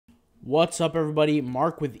What's up, everybody?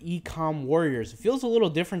 Mark with Ecom Warriors. It feels a little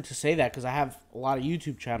different to say that because I have a lot of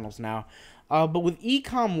YouTube channels now. But with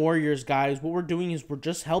Ecom Warriors, guys, what we're doing is we're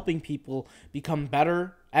just helping people become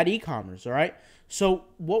better at e-commerce, all right? So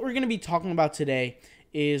what we're going to be talking about today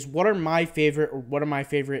is what are my favorite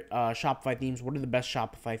Shopify themes? What are the best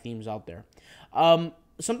Shopify themes out there?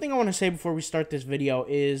 Something I want to say before we start this video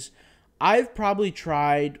is I've probably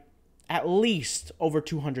tried at least over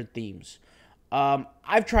 200 themes.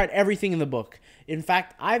 I've tried everything in the book. In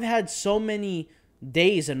fact, I've had so many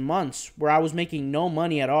days and months where I was making no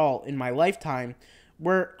money at all in my lifetime,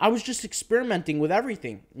 where I was just experimenting with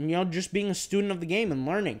everything, just being a student of the game and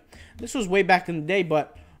learning. This was way back in the day,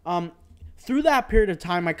 but through that period of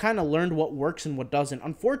time, I kind of learned what works and what doesn't.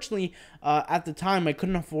 Unfortunately, at the time, I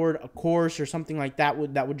couldn't afford a course or something like that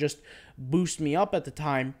would just boost me up at the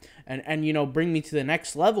time and bring me to the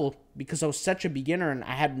next level because I was such a beginner and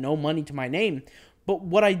I had no money to my name. But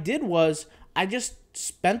what I did was I just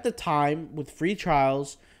spent the time with free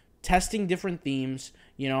trials, testing different themes,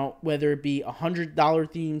 whether it be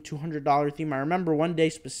 $100 theme, $200 theme. I remember one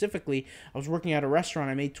day specifically, I was working at a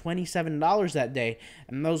restaurant. I made $27 that day,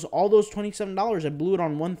 and all those $27, I blew it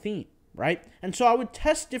on one theme, right? And so I would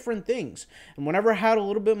test different things, and whenever I had a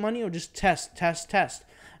little bit of money, I would just test.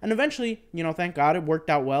 And eventually, thank God it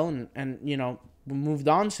worked out well, and we moved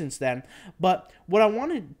on since then. But what I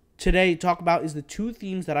wanted today talk about is the two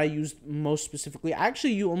themes that I use most specifically.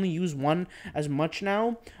 Actually, you only use one as much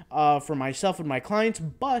now for myself and my clients,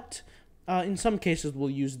 but in some cases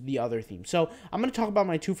we'll use the other theme. So I'm going to talk about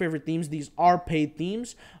my two favorite themes. These are paid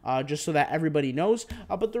themes, just so that everybody knows.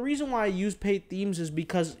 But the reason why I use paid themes is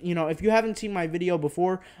because, if you haven't seen my video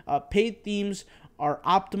before, paid themes are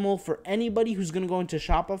optimal for anybody who's going to go into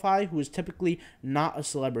Shopify who is typically not a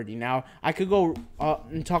celebrity. Now, I could go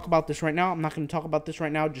and talk about this right now. I'm not going to talk about this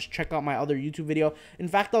right now. Just check out my other YouTube video. In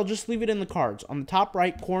fact, I'll just leave it in the cards. On the top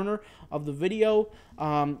right corner of the video,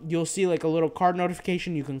 you'll see like a little card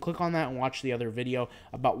notification. You can click on that and watch the other video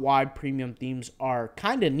about why premium themes are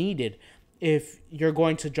kind of needed if you're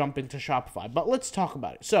going to jump into Shopify. But let's talk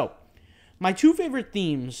about it. So, my two favorite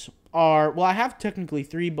themes are, well, I have technically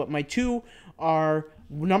three, but my two are,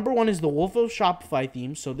 number one is the Wolf of Shopify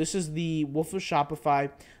theme. So this is the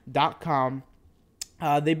wolfofshopify.com.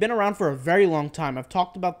 They've been around for a very long time. I've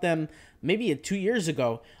talked about them maybe 2 years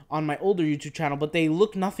ago on my older YouTube channel, but they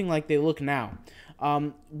look nothing like they look now.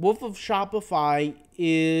 Wolf of Shopify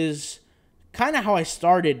is kind of how I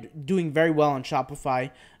started doing very well on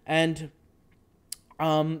Shopify. And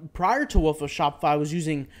prior to Wolf of Shopify, I was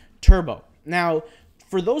using Turbo. Now,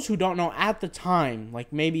 for those who don't know, at the time,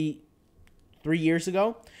 like maybe 3 years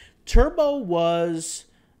ago, Turbo was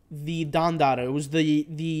the Don Dada. It was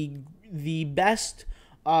the best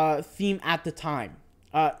theme at the time,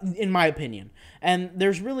 in my opinion. And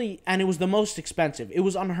it was the most expensive. It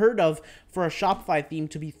was unheard of for a Shopify theme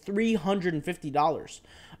to be $350.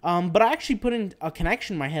 But I actually put in a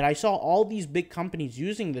connection in my head. I saw all these big companies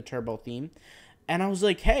using the Turbo theme, and I was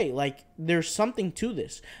like, hey, there's something to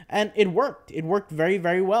this. And it worked. It worked very,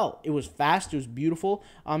 very well. It was fast. It was beautiful.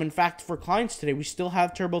 In fact, for clients today, we still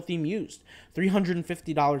have Turbo theme used.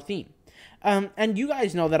 $350 theme. And you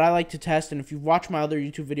guys know that I like to test, and if you've watched my other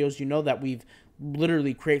YouTube videos, you know that we've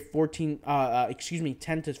literally created 10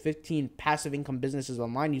 to 15 passive income businesses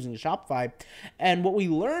online using Shopify. And what we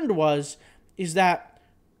learned is that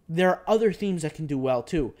there are other themes that can do well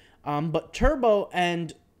too. But Turbo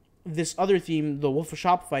and this other theme, the Wolf of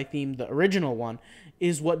Shopify theme, the original one,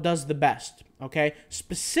 is what does the best, okay?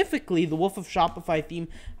 Specifically, the Wolf of Shopify theme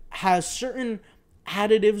has certain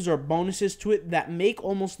additives or bonuses to it that make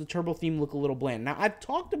almost the Turbo theme look a little bland. Now, I've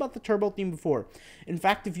talked about the Turbo theme before. In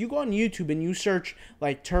fact, if you go on YouTube and you search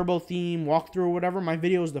like Turbo theme, walkthrough, or whatever, my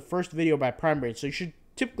video is the first video by PrimeBrain, so you should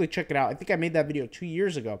typically check it out. I think I made that video 2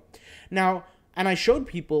 years ago. Now, and I showed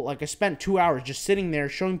people, I spent 2 hours just sitting there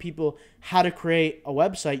showing people how to create a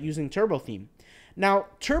website using Turbo theme. Now,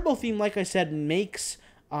 Turbo theme, like I said, makes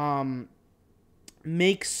the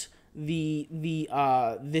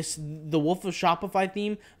Wolf of Shopify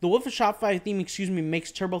theme. The Wolf of Shopify theme,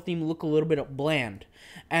 makes Turbo theme look a little bit bland,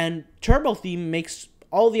 and Turbo theme makes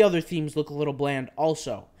all the other themes look a little bland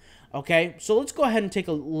also. Okay, so let's go ahead and take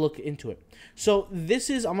a look into it. So I'm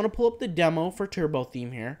going to pull up the demo for Turbo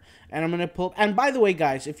theme here, and I'm going to pull up, and by the way,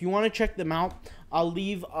 guys, if you want to check them out, I'll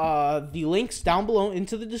leave the links down below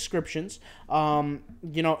into the descriptions. In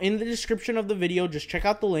the description of the video, just check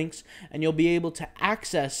out the links, and you'll be able to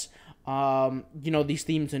access, these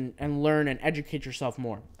themes and learn and educate yourself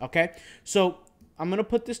more, okay? So I'm going to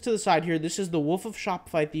put this to the side here. This is the Wolf of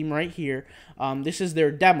Shopify theme right here. This is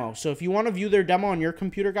their demo. So if you want to view their demo on your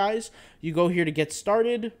computer, guys, you go here to get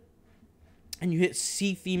started. and you hit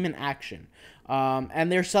see theme in action. And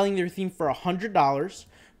they're selling their theme for $100.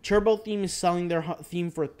 Turbo Theme is selling their theme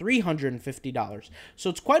for $350. So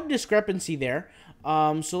it's quite a discrepancy there.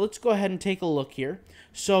 So let's go ahead and take a look here.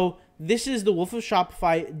 So this is the Wolf of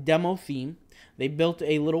Shopify demo theme. They built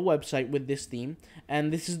a little website with this theme,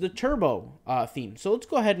 and this is the Turbo theme. So let's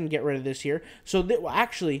go ahead and get rid of this here. So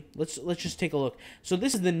actually, let's just take a look. So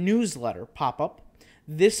this is the newsletter pop-up.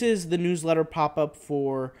 This is the newsletter pop-up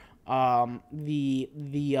for the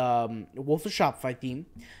Wolf of Shopify theme.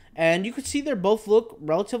 And you can see they both look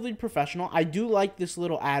relatively professional. I do like this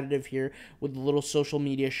little additive here with the little social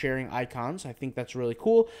media sharing icons. I think that's really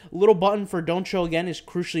cool. A little button for don't show again is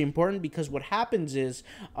crucially important, because what happens is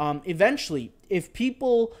eventually if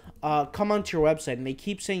people come onto your website and they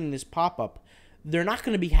keep saying this pop-up, they're not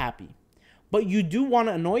going to be happy. But you do want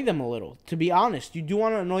to annoy them a little, to be honest. You do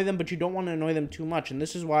want to annoy them, but you don't want to annoy them too much. And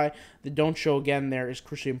this is why the don't show again there is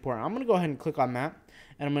crucially important. I'm going to go ahead and click on that,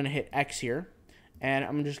 and I'm going to hit X here. And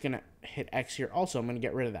I'm just going to hit X here also. I'm going to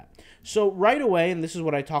get rid of that. So right away, and this is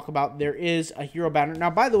what I talk about, there is a hero banner.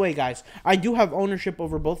 Now, by the way, guys, I do have ownership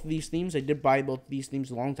over both of these themes. I did buy both of these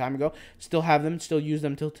themes a long time ago. Still have them, still use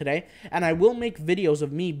them till today. And I will make videos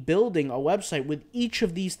of me building a website with each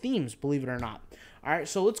of these themes, believe it or not. All right,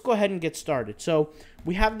 so let's go ahead and get started. So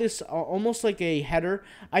we have this almost like a header.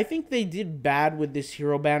 I think they did bad with this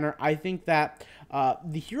hero banner. I think that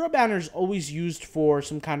the hero banner is always used for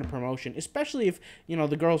some kind of promotion, especially if, you know,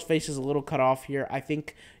 the girl's face is a little cut off here. I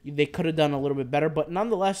think they could have done a little bit better, but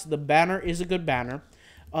nonetheless, the banner is a good banner.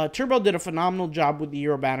 Turbo did a phenomenal job with the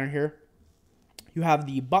hero banner here. You have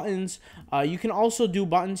the buttons. You can also do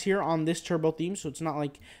buttons here on this Turbo theme, so it's not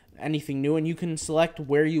like anything new, and you can select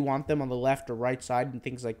where you want them on the left or right side and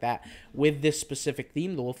things like that with this specific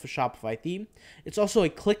theme, the Wolf of Shopify theme. It's also a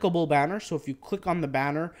clickable banner, so if you click on the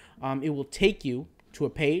banner, it will take you to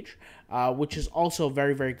a page, which is also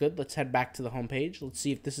very, very good. Let's head back to the home page. Let's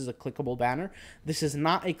see if this is a clickable banner. This is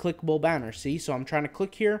not a clickable banner. See, so I'm trying to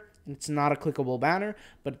click here. It's not a clickable banner,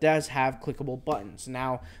 but it does have clickable buttons.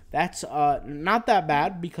 Now, that's not that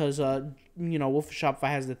bad, because you know, Wolf of Shopify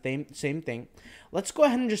has the same thing. Let's go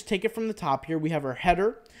ahead and just take it from the top here. We have our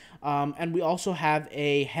header, and we also have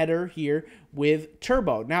a header here with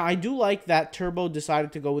Turbo. Now, I do like that Turbo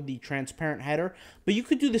decided to go with the transparent header, but you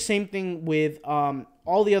could do the same thing with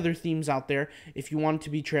all the other themes out there if you want it to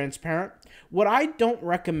be transparent. What I don't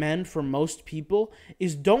recommend for most people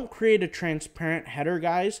is don't create a transparent header,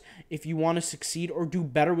 guys, if you want to succeed or do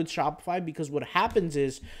better with Shopify, because what happens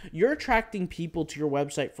is you're attracting people to your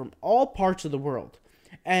website from all parts of the world.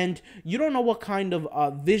 And you don't know what kind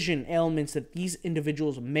of vision ailments that these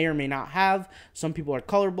individuals may or may not have. Some people are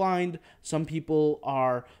colorblind. Some people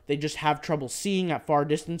they just have trouble seeing at far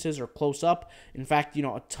distances or close up. In fact, you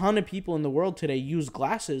know, a ton of people in the world today use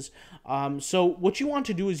glasses. So what you want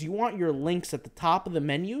to do is you want your links at the top of the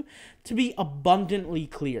menu to be abundantly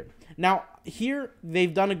clear. Now, here,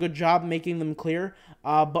 they've done a good job making them clear,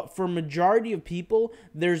 but for majority of people,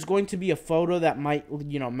 there's going to be a photo that might,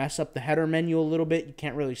 you know, mess up the header menu a little bit. You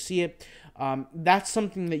can't really see it. That's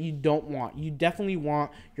something that you don't want. You definitely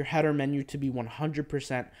want your header menu to be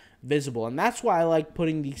 100% visible, and that's why I like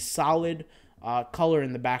putting the solid color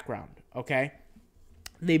in the background, okay?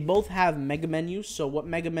 They both have mega menus. So what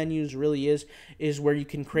mega menus really is where you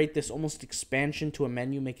can create this almost expansion to a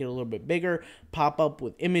menu, make it a little bit bigger, pop up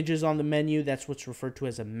with images on the menu. That's what's referred to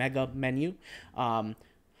as a mega menu.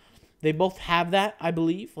 They both have that, I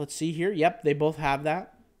believe. Let's see here. Yep, they both have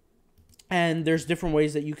that. And there's different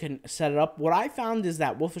ways that you can set it up. What I found is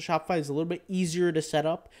that Wolf of Shopify is a little bit easier to set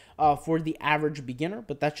up for the average beginner,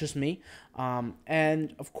 but that's just me.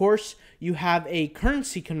 And of course, you have a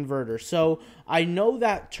currency converter. So I know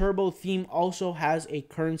that Turbo theme also has a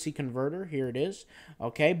currency converter. Here it is.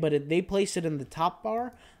 Okay, but they place it in the top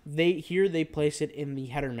bar. Here they place it in the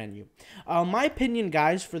header menu. My opinion,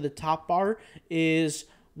 guys, for the top bar is,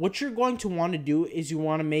 what you're going to want to do is you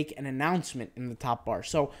want to make an announcement in the top bar.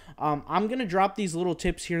 So I'm going to drop these little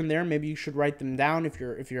tips here and there. Maybe you should write them down if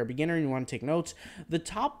you're a beginner and you want to take notes. The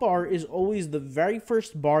top bar is always the very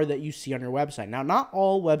first bar that you see on your website. Now, not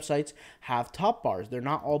all websites have top bars. They're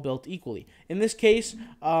not all built equally. In this case,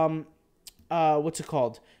 what's it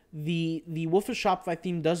called? The Wolf of Shopify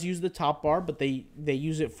theme does use the top bar, but they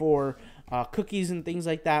use it for cookies and things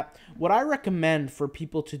like that. What I recommend for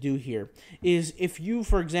people to do here is, if you,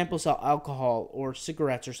 for example, sell alcohol or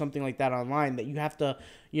cigarettes or something like that online, that you have to,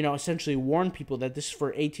 you know, essentially warn people that this is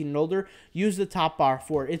for 18 and older, use the top bar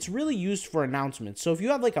for it. It's really used for announcements. So if you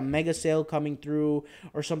have like a mega sale coming through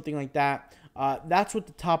or something like that, That's what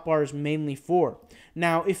the top bar is mainly for.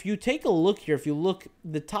 Now, if you take a look here,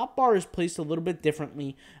 the top bar is placed a little bit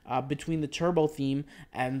differently between the Turbo theme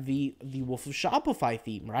and the Wolf of Shopify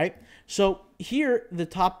theme, right? So here, the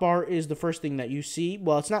top bar is the first thing that you see.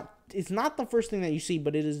 Well, it's not the first thing that you see,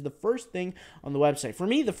 but it is the first thing on the website. For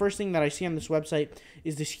me, the first thing that I see on this website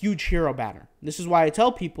is this huge hero banner. This is why I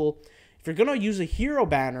tell people, if you're going to use a hero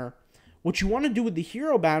banner, what you want to do with the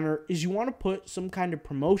hero banner is you want to put some kind of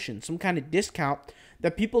promotion, some kind of discount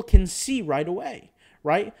that people can see right away,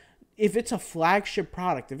 right? If it's a flagship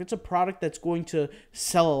product, if it's a product that's going to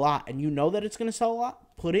sell a lot and you know that it's going to sell a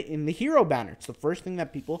lot, put it in the hero banner. It's the first thing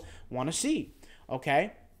that people want to see,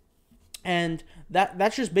 okay? And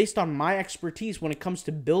that's just based on my expertise when it comes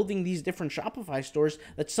to building these different Shopify stores.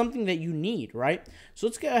 That's something that you need, right? So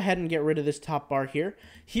let's go ahead and get rid of this top bar here.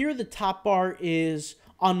 Here, the top bar is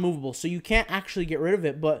unmovable, so you can't actually get rid of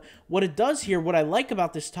it. But what it does here, what I like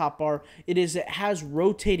about this top bar, it has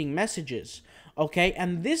rotating messages. Okay,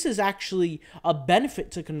 and this is actually a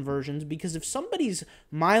benefit to conversions because if somebody's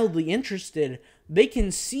mildly interested, they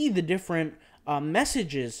can see the different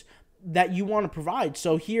messages that you want to provide.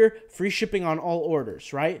 So here, free shipping on all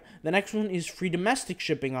orders, right? The next one is free domestic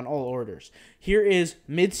shipping on all orders. Here is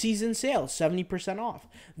mid-season sales, 70% off.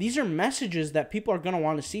 These are messages that people are going to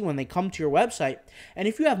want to see when they come to your website. And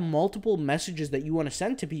if you have multiple messages that you want to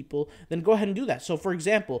send to people, then go ahead and do that. So for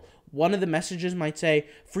example, one of the messages might say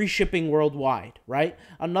free shipping worldwide, right?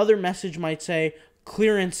 Another message might say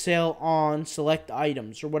clearance sale on select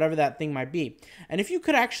items or whatever that thing might be. And if you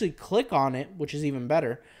could actually click on it, which is even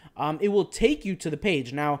better, it will take you to the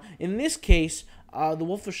page. Now, in this case, the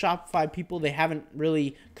Wolf of Shopify people, they haven't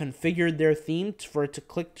really configured their theme for it to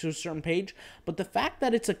click to a certain page. But the fact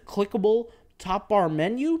that it's a clickable top bar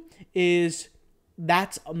menu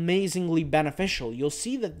that's amazingly beneficial. You'll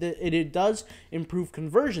see that it does improve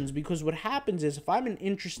conversions because what happens is if I'm an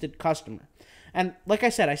interested customer, and like I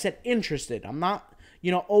said interested. I'm not,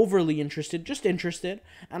 overly interested, just interested.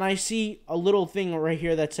 And I see a little thing right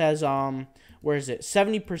here that says, where is it?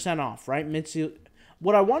 70% off, right?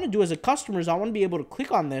 What I want to do as a customer is I want to be able to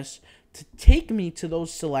click on this to take me to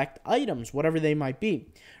those select items, whatever they might be,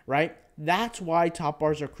 right? That's why top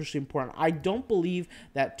bars are crucially important. I don't believe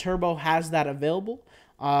that Turbo has that available,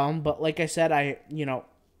 but like I said,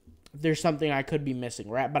 there's something I could be missing,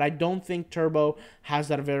 right? But I don't think Turbo has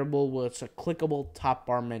that available where it's a clickable top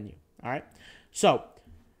bar menu, all right? So,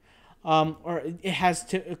 or it has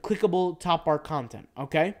clickable top bar content,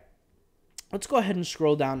 okay? Let's go ahead and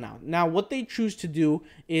scroll down now. Now, what they choose to do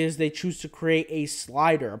is they choose to create a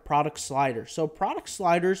slider, a product slider. So product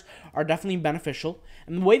sliders are definitely beneficial.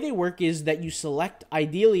 And the way they work is that you select,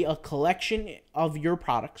 ideally, a collection of your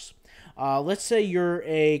products. Let's say you're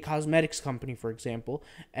a cosmetics company, for example,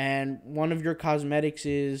 and one of your cosmetics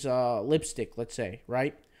is lipstick, let's say,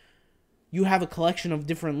 right? You have a collection of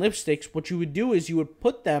different lipsticks. What you would do is you would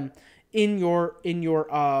put them in your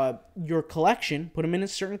collection, put them in a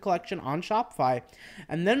certain collection on Shopify,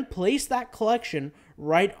 and then place that collection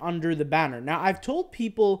right under the banner. Now, I've told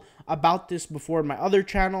people about this before in my other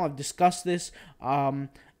channel. I've discussed this,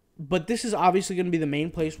 but this is obviously going to be the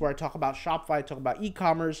main place where I talk about Shopify, talk about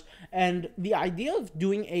e-commerce, and the idea of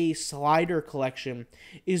doing a slider collection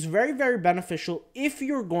is very, very beneficial if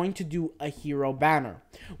you're going to do a hero banner.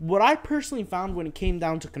 What I personally found when it came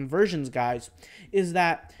down to conversions, guys, is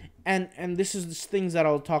that and this is things that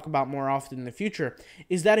I'll talk about more often in the future,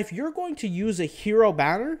 is that if you're going to use a hero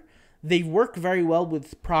banner, they work very well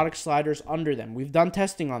with product sliders under them. We've done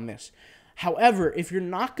testing on this. However, if you're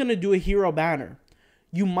not going to do a hero banner,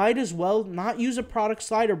 you might as well not use a product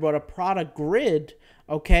slider, but a product grid,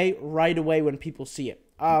 okay, right away when people see it.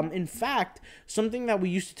 In fact, something that we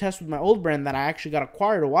used to test with my old brand that I actually got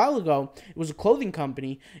acquired a while ago, it was a clothing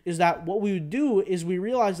company, is that what we would do is we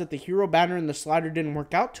realized that the hero banner and the slider didn't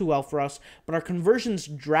work out too well for us, but our conversions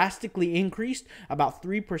drastically increased about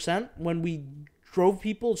 3% when we drove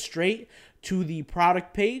people straight to the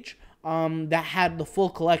product page that had the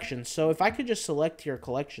full collection. So if I could just select your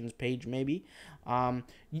collections page, maybe,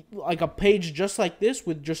 like a page just like this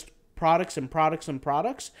with just products and products and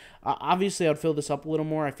products. Obviously, I'd fill this up a little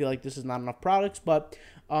more. I feel like this is not enough products, but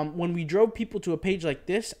when we drove people to a page like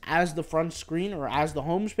this as the front screen or as the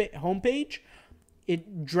home page,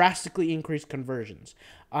 it drastically increased conversions.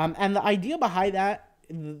 And the idea behind that,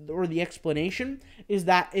 or the explanation, is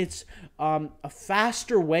that it's a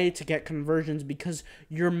faster way to get conversions because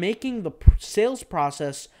you're making the sales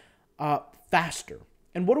process faster.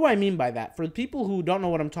 And what do I mean by that? For the people who don't know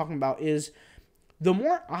what I'm talking about is the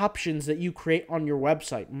more options that you create on your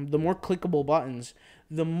website, the more clickable buttons,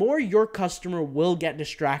 the more your customer will get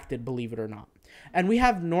distracted, believe it or not. And we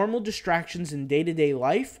have normal distractions in day-to-day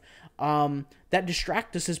life that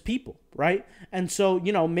distract us as people, right? And so,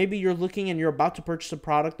 maybe you're looking and you're about to purchase a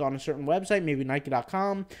product on a certain website, maybe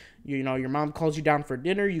Nike.com. Your mom calls you down for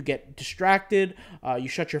dinner, you get distracted, you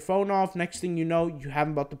shut your phone off. Next thing you know, you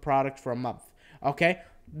haven't bought the product for a month, okay?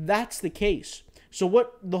 That's the case. So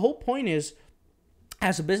what the whole point is,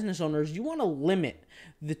 as a business owner, is you want to limit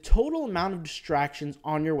the total amount of distractions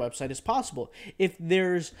on your website as possible. If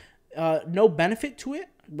there's no benefit to it,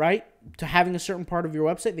 right, to having a certain part of your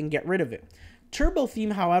website, then get rid of it. Turbo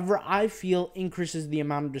theme, however, I feel increases the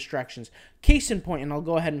amount of distractions. Case in point, and I'll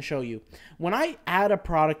go ahead and show you. When I add a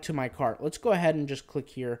product to my cart, let's go ahead and just click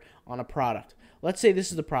here on a product. Let's say this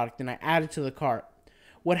is the product and I add it to the cart.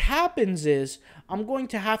 What happens is I'm going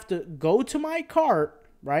to have to go to my cart,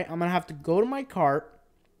 right? I'm going to have to go to my cart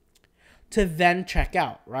to then check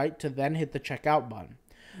out, right? To then hit the checkout button.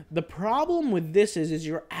 The problem with this is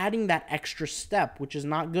you're adding that extra step, which is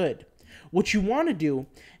not good. What you want to do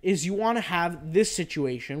is you want to have this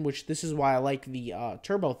situation, which this is why I like the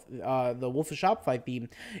the Wolf of Shopify theme,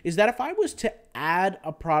 is that if I was to add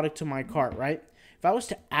a product to my cart, right? If I was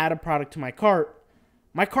to add a product to my cart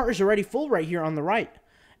is already full right here on the right.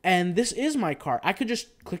 And this is my cart. I could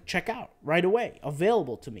just click checkout right away,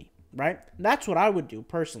 available to me, right? That's what I would do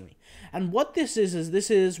personally. And what this is this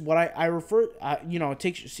is what I refer, it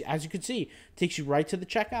takes, as you can see, it takes you right to the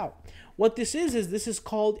checkout. What this is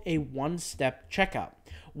called a one-step checkout.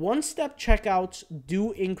 One-step checkouts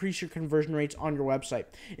do increase your conversion rates on your website.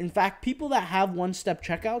 In fact, people that have one-step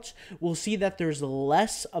checkouts will see that there's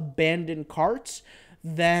less abandoned carts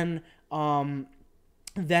than a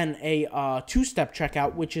two-step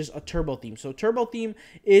checkout, which is a turbo theme. So turbo theme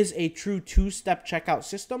is a true two-step checkout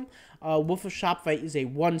system. Wolf of Shopify is a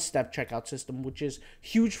one-step checkout system, which is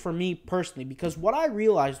huge for me personally, because what I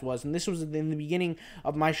realized was, and this was in the beginning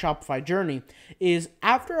of my Shopify journey, is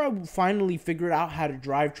after I finally figured out how to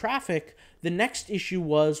drive traffic, the next issue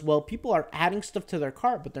was, well, people are adding stuff to their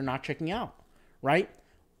cart, but they're not checking out, right?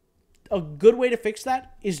 A good way to fix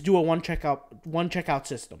that is do a one checkout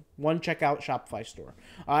system, one checkout Shopify store.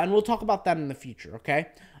 And we'll talk about that in the future, okay?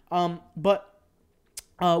 But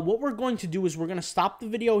what we're going to do is we're going to stop the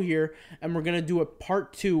video here and we're going to do a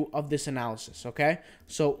part 2 of this analysis, okay?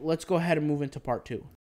 So let's go ahead and move into part 2.